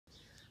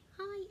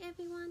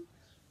everyone,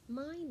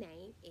 my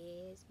name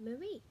is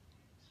Marie.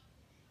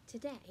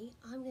 Today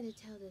I'm going to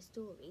tell the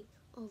story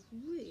of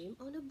Room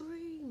on a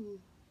Broom.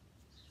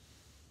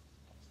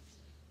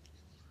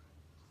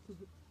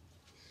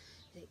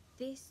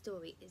 This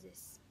story is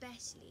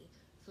especially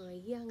for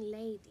a young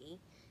lady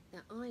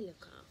that I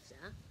look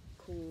after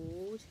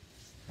called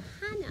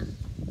Hannah.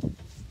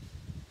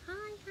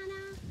 Hi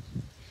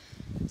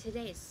Hannah.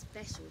 Today is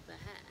special for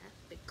her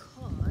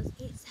because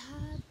it's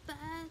her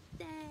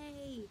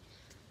birthday.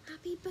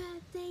 Happy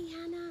birthday,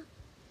 Hannah.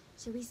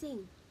 Shall we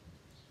sing?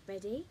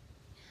 Ready?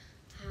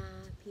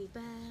 Happy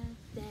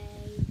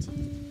birthday to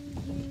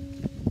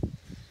you.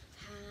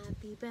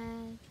 Happy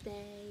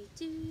birthday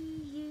to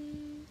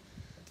you.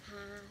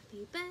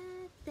 Happy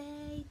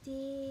birthday,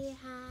 dear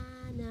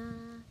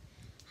Hannah.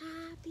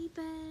 Happy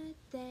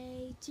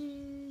birthday to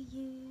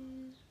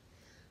you.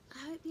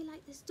 I hope you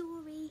like the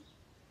story.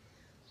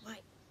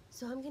 Right,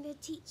 so I'm going to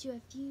teach you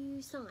a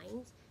few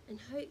signs, and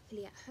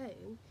hopefully at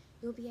home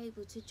you'll be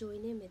able to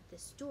join in with the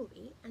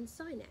story and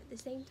sign it at the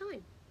same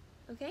time.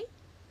 Okay?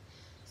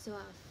 So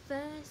our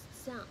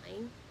first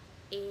sign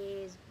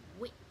is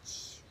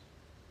witch.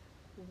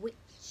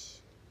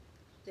 Witch.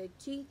 So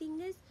 2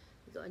 fingers,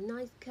 we've got a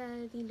nice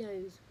curvy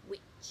nose.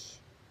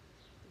 Witch.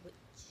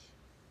 Witch.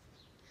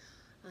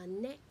 Our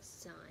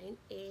next sign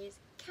is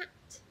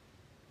cat.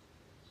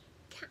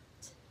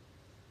 Cat.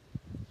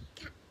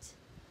 Cat.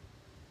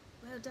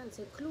 Well done.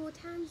 So clawed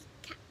hands,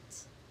 cat.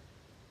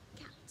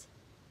 Cat.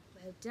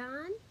 Well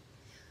done.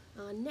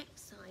 Our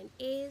next sign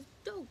is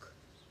dog.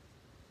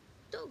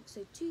 Dog.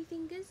 So 2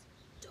 fingers,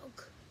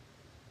 dog.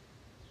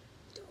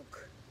 Dog.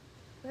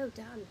 Well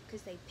done,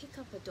 because they pick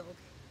up a dog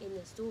in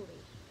the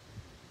story.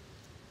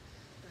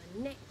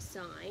 Our next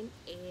sign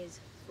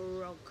is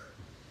frog.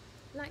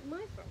 Like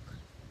my frog.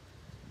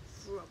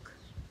 Frog.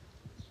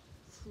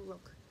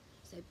 Frog.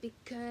 So big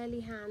curly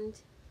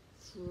hand,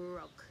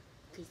 frog,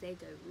 because they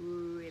go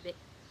ribbit,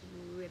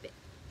 ribbit.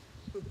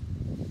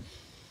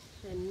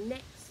 The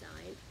next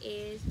sign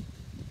is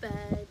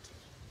bird.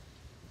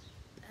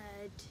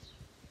 Bird.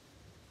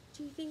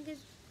 2 fingers,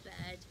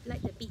 bird,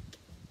 like the beak.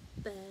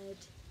 Bird.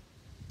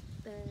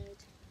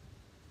 Bird.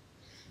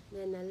 And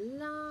then the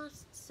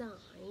last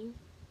sign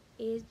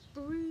is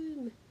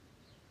broom.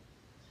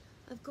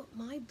 I've got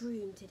my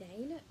broom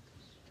today, look.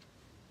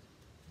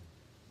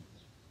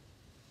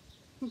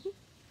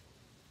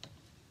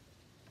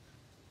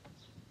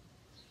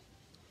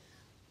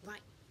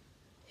 Right,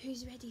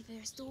 who's ready for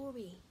a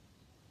story?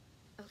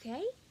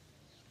 Okay?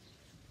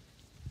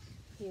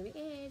 Here it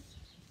is.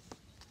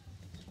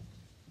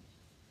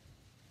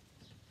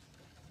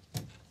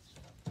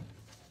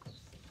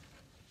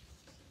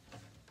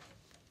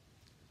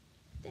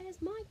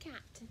 There's my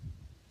cat.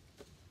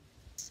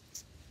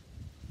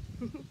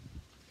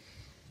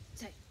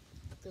 So,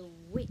 the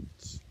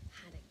witch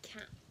had a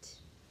cat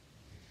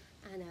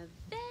and a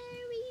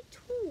very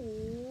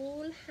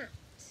tall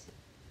hat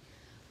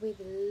with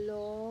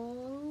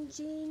long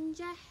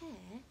ginger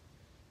hair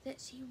that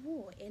she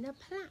wore in a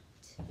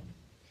plait.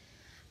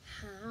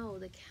 How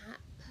the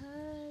cat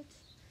purred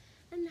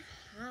and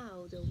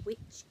how the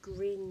witch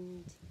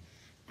grinned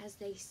as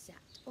they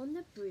sat on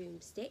the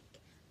broomstick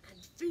and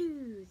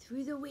flew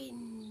through the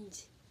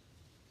wind.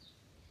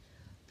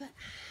 But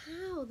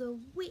how the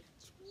witch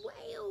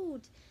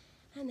wailed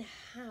and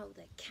how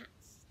the cat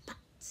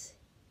spat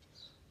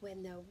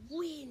when the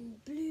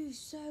wind blew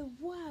so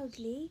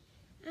wildly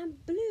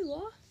and blew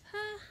off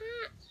her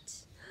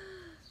hat.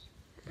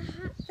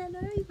 Her hat fell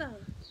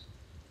over.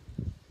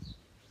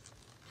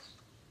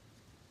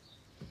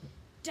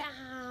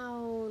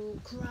 Down,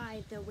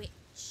 cried the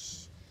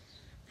witch,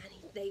 and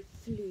they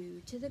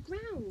flew to the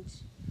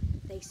ground.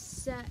 They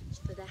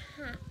searched for the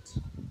hat,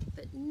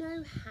 but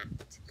no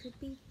hat could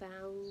be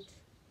found.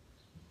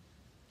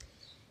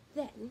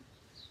 Then,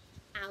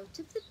 out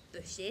of the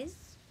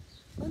bushes,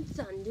 on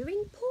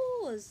thundering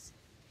paws,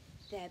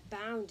 there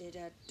bounded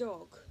a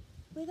dog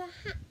with a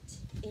hat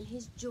in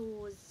his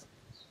jaws.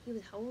 He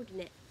was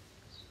holding it.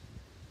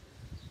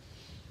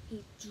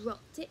 He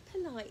dropped it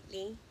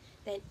politely,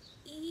 then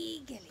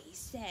eagerly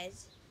said,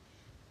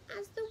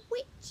 as the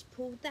witch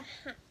pulled the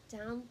hat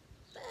down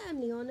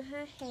firmly on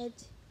her head,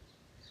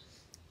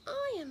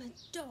 I am a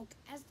dog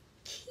as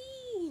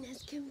keen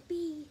as can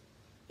be.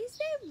 Is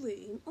there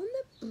room on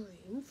the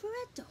broom for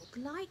a dog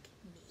like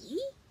me?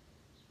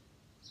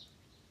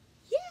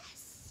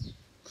 Yes,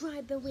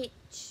 cried the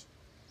witch,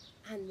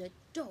 and the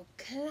dog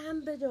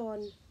clambered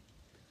on.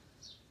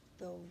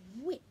 The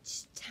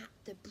witch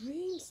tapped the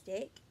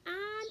broomstick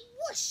and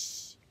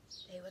whoosh,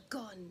 they were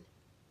gone.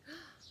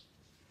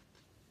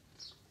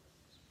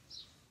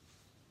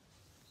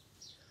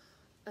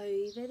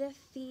 Over the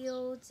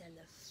fields and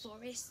the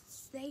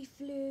forests they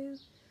flew.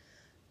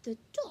 The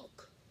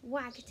dog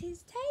wagged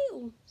his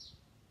tail,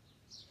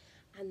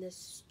 and the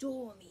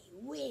stormy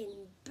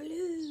wind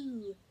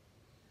blew.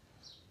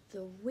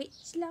 The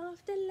witch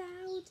laughed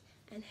aloud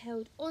and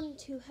held on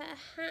to her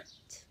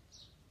hat.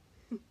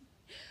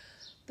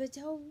 But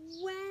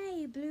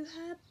away blew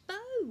her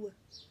bow.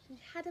 She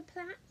had a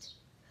plait,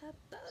 her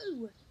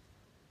bow.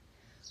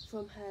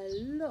 from her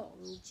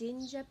long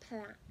ginger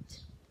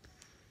plait.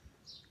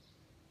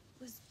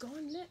 It was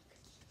gone, look.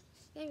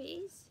 There it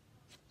is,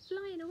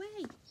 flying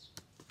away.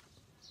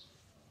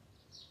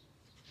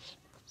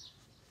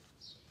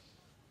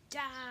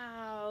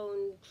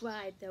 Down,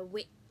 cried the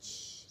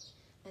witch,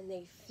 and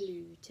they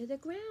flew to the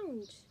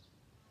ground.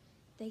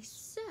 They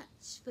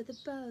searched for the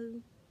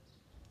bow,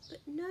 but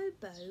no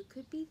bow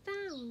could be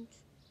found.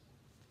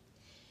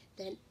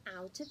 Then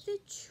out of the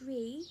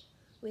tree,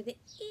 with an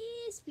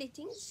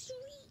ear-splitting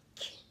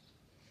shriek,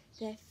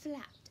 there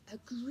flapped a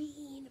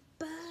green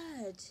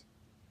bird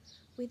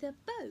with a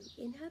bow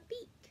in her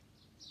beak.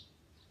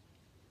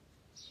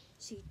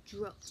 She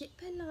dropped it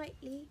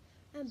politely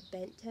and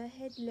bent her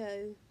head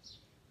low,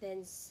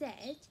 then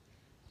said,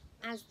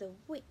 as the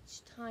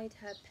witch tied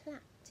her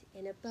plait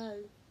in a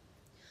bow,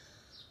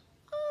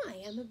 "I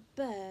am a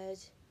bird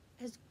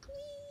as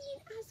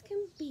green as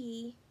can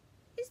be.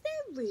 Is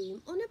there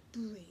room on a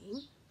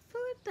broom for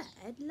a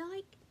bird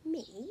like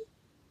me?"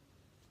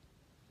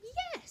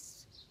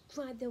 "Yes,"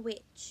 cried the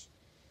witch.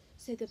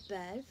 So the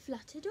bird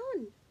fluttered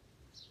on.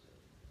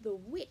 The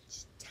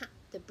witch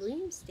tapped the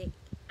broomstick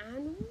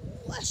and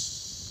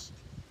whoosh!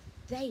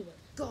 They were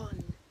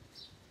gone.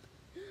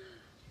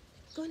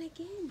 Gone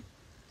again.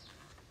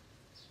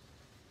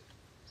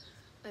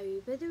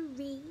 Over the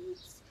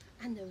reeds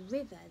and the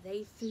river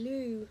they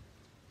flew.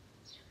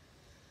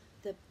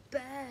 The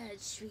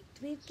birds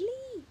shrieked with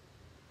glee,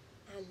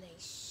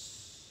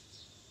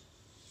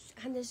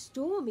 and the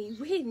stormy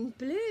wind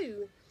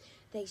blew.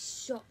 They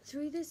shot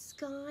through the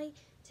sky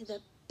to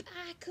the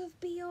back of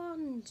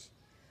beyond.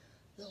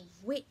 The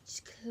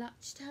witch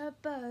clutched her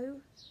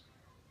bow,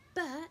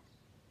 but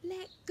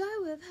let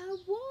go of her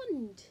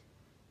wand.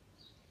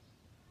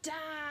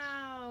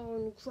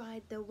 "Down!"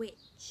 cried the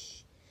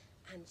witch,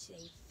 and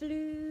they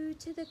flew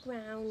to the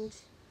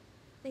ground.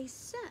 They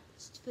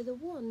searched for the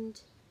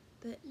wand,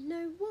 but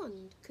no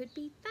wand could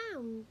be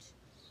found.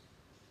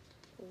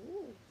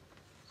 Ooh.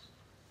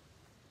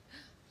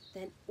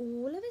 Then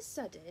all of a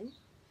sudden,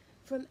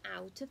 from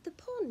out of the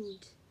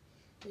pond,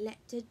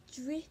 leapt a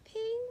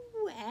dripping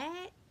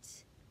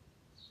wet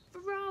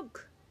frog.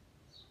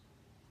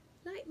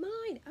 Like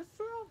mine, a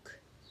frog.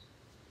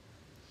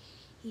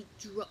 He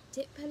dropped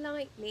it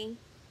politely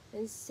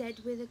and said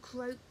with a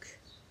croak,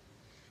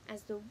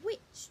 as the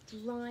witch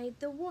dried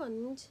the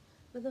wand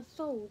with a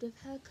fold of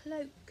her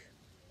cloak,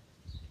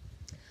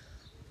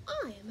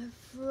 "I am a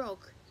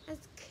frog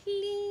as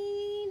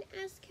clean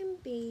as can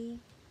be.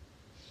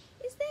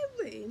 Is there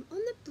room on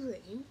the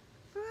broom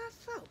for a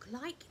frog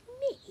like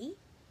me?"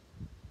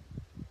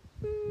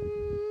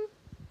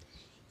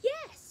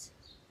 "Yes,"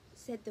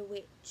 said the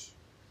witch.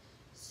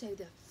 So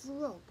the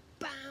frog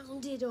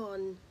bounded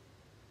on.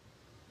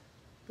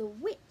 The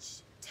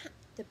witch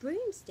tapped the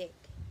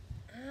broomstick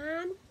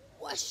and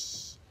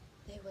whoosh!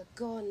 They were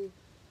gone.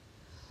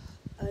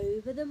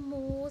 Over the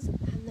moors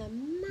and the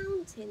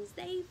mountains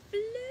they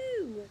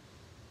flew.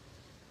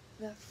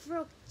 The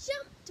frog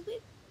jumped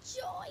with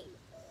joy.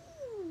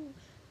 Ooh,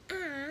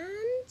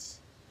 and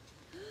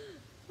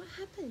what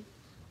happened?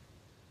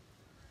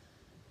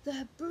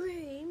 The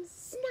broom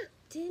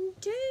snapped in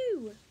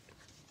two.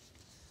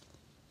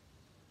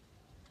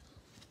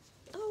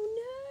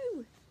 Oh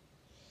no!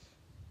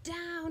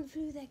 Down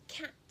flew the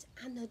cat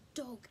and the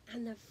dog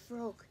and the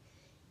frog.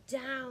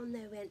 Down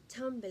they went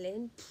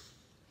tumbling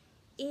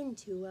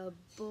into a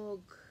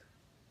bog.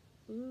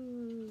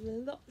 Ooh,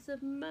 lots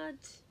of mud.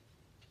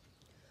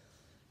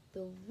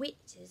 The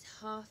witch's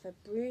half a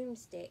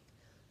broomstick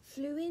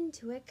flew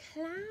into a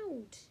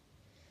cloud,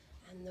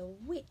 and the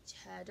witch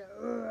heard a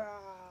roar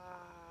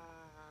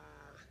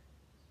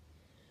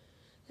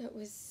that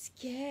was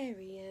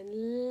scary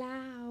and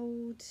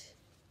loud.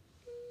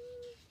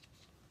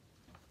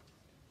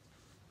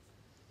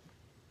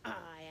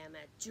 "I am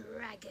a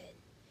dragon,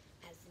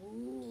 as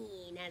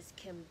mean as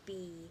can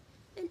be,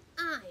 and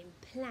I'm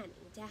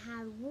planning to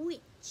have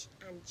witch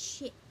and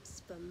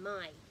chips for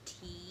my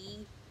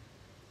tea."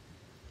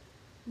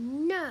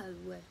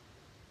 "No!"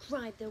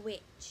 cried the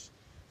witch,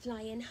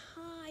 flying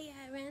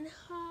higher and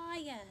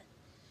higher.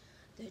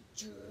 The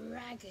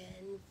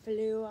dragon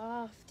flew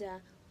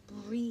after,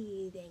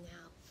 breathing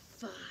out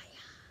fire.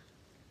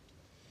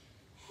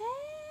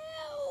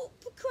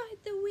 "Help!"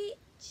 cried the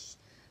witch,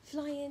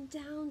 flying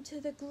down to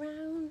the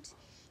ground.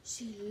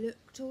 She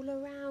looked all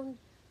around,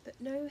 but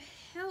no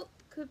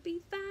help could be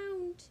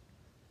found.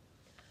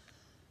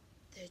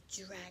 The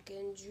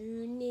dragon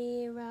drew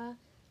nearer,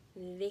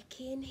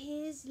 licking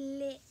his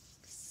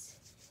lips,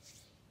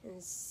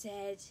 and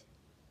said,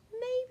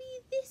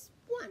 "Maybe this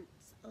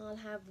once I'll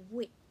have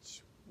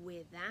witch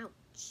without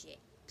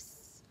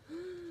chips."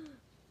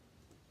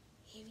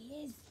 Here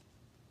he is.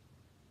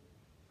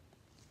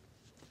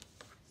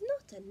 He's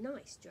not a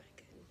nice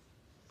dragon.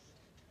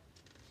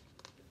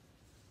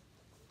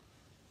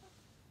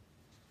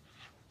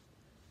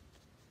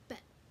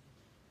 But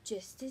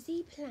just as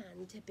he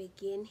planned to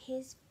begin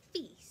his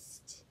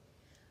feast,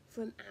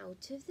 from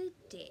out of the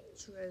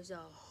ditch rose a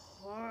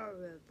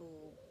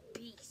horrible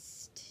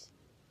beast.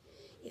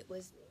 It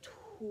was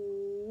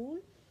tall,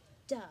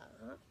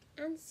 dark,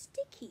 and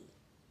sticky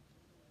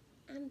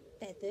and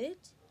feathered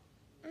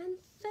and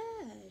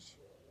furred.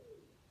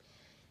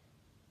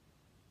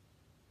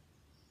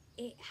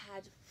 It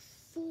had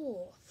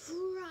 4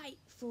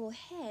 frightful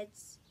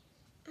heads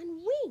and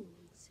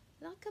wings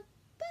like a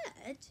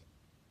bird.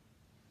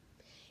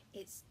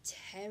 Its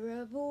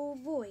terrible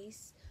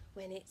voice,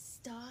 when it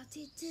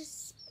started to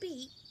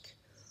speak,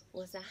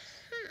 was a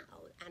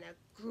howl and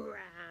a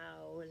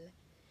growl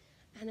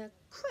and a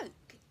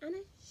croak and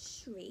a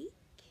shriek.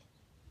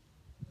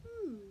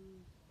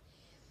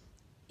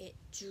 It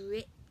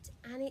dripped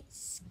and it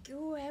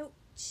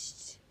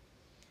squelched,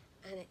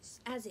 and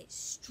as it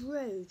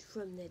strode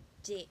from the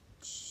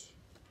ditch,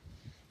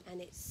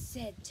 and it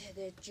said to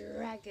the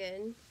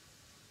dragon,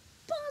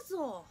 "Buzz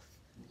off!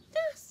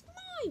 That's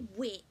my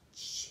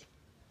witch!"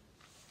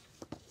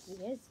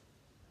 Yes.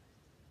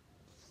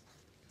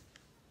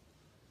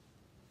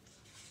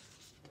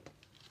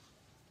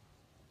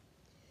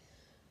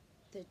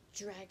 The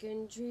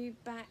dragon drew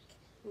back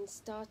and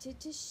started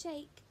to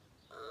shake.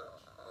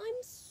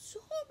 "I'm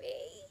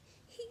sorry,"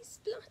 he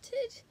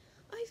spluttered.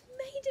 "I've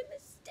made a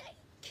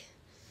mistake.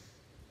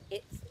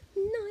 It's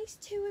nice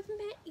to have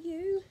met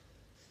you,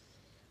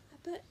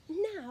 but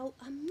now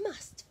I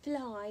must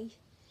fly."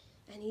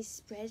 And he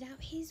spread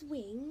out his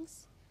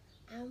wings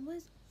and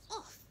was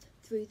off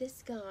through the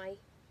sky.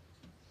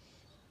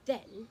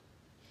 Then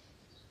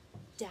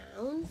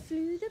down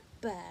flew the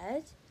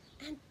bird,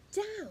 and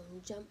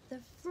down jumped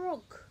the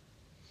frog.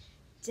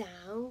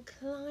 Down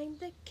climbed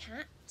the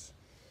cat,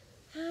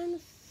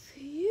 and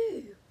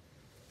phew,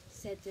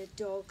 said the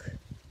dog.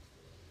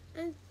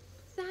 "And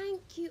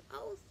thank you,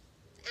 oh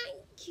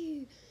thank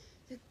you,"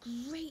 the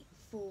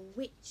grateful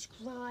witch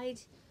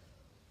cried.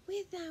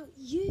 "Without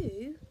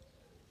you,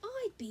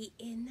 I'd be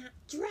in that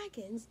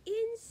dragon's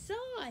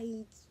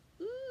insides."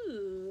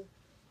 Ooh.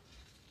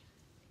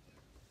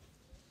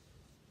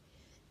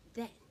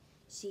 Then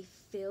she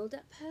filled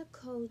up her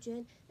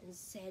cauldron and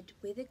said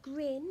with a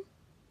grin,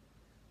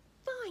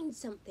 "Find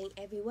something,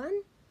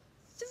 everyone.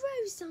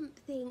 Throw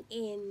something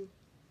in."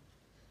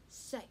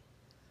 So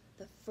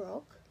the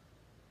frog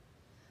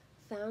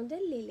found a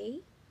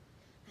lily,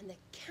 and the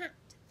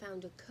cat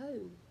found a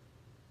cone.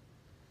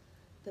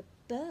 The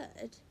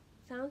bird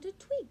found a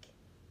twig,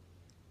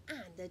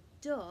 and the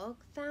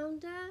dog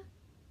found a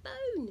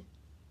bone.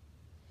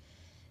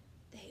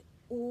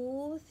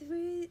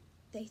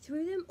 They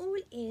threw them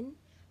all in,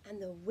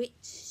 and the witch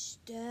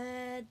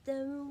stirred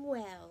them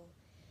well.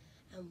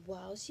 And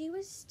while she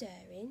was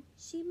stirring,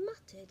 she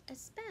muttered a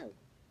spell.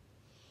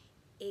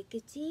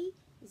 Iggity,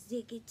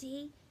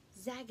 ziggity,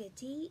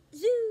 zaggity,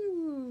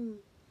 zoom.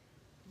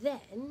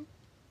 Then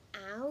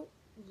out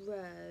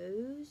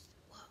rose...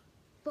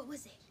 What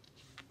was it?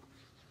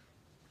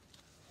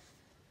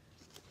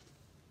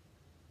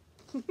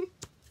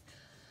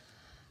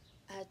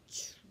 A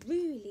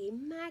truly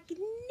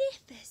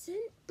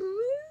magnificent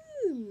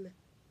broom,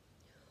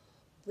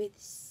 with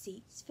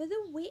seats for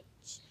the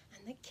witch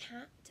and the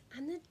cat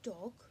and the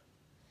dog,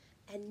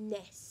 a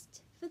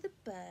nest for the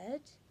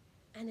bird,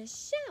 and a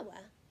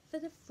shower for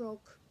the frog.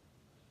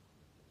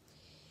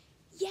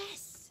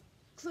 "Yes!"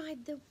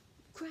 cried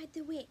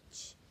the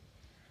witch,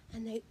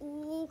 and they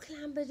all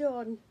clambered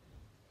on.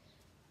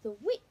 The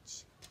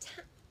witch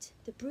tapped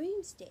the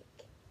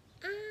broomstick,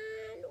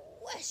 and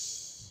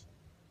whoosh!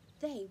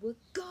 They were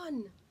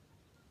gone.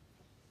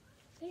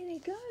 There they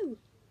go.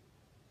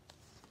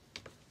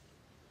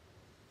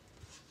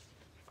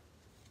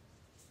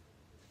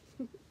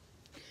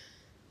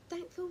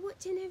 Thanks for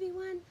watching,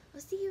 everyone.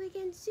 I'll see you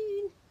again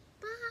soon.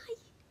 Bye.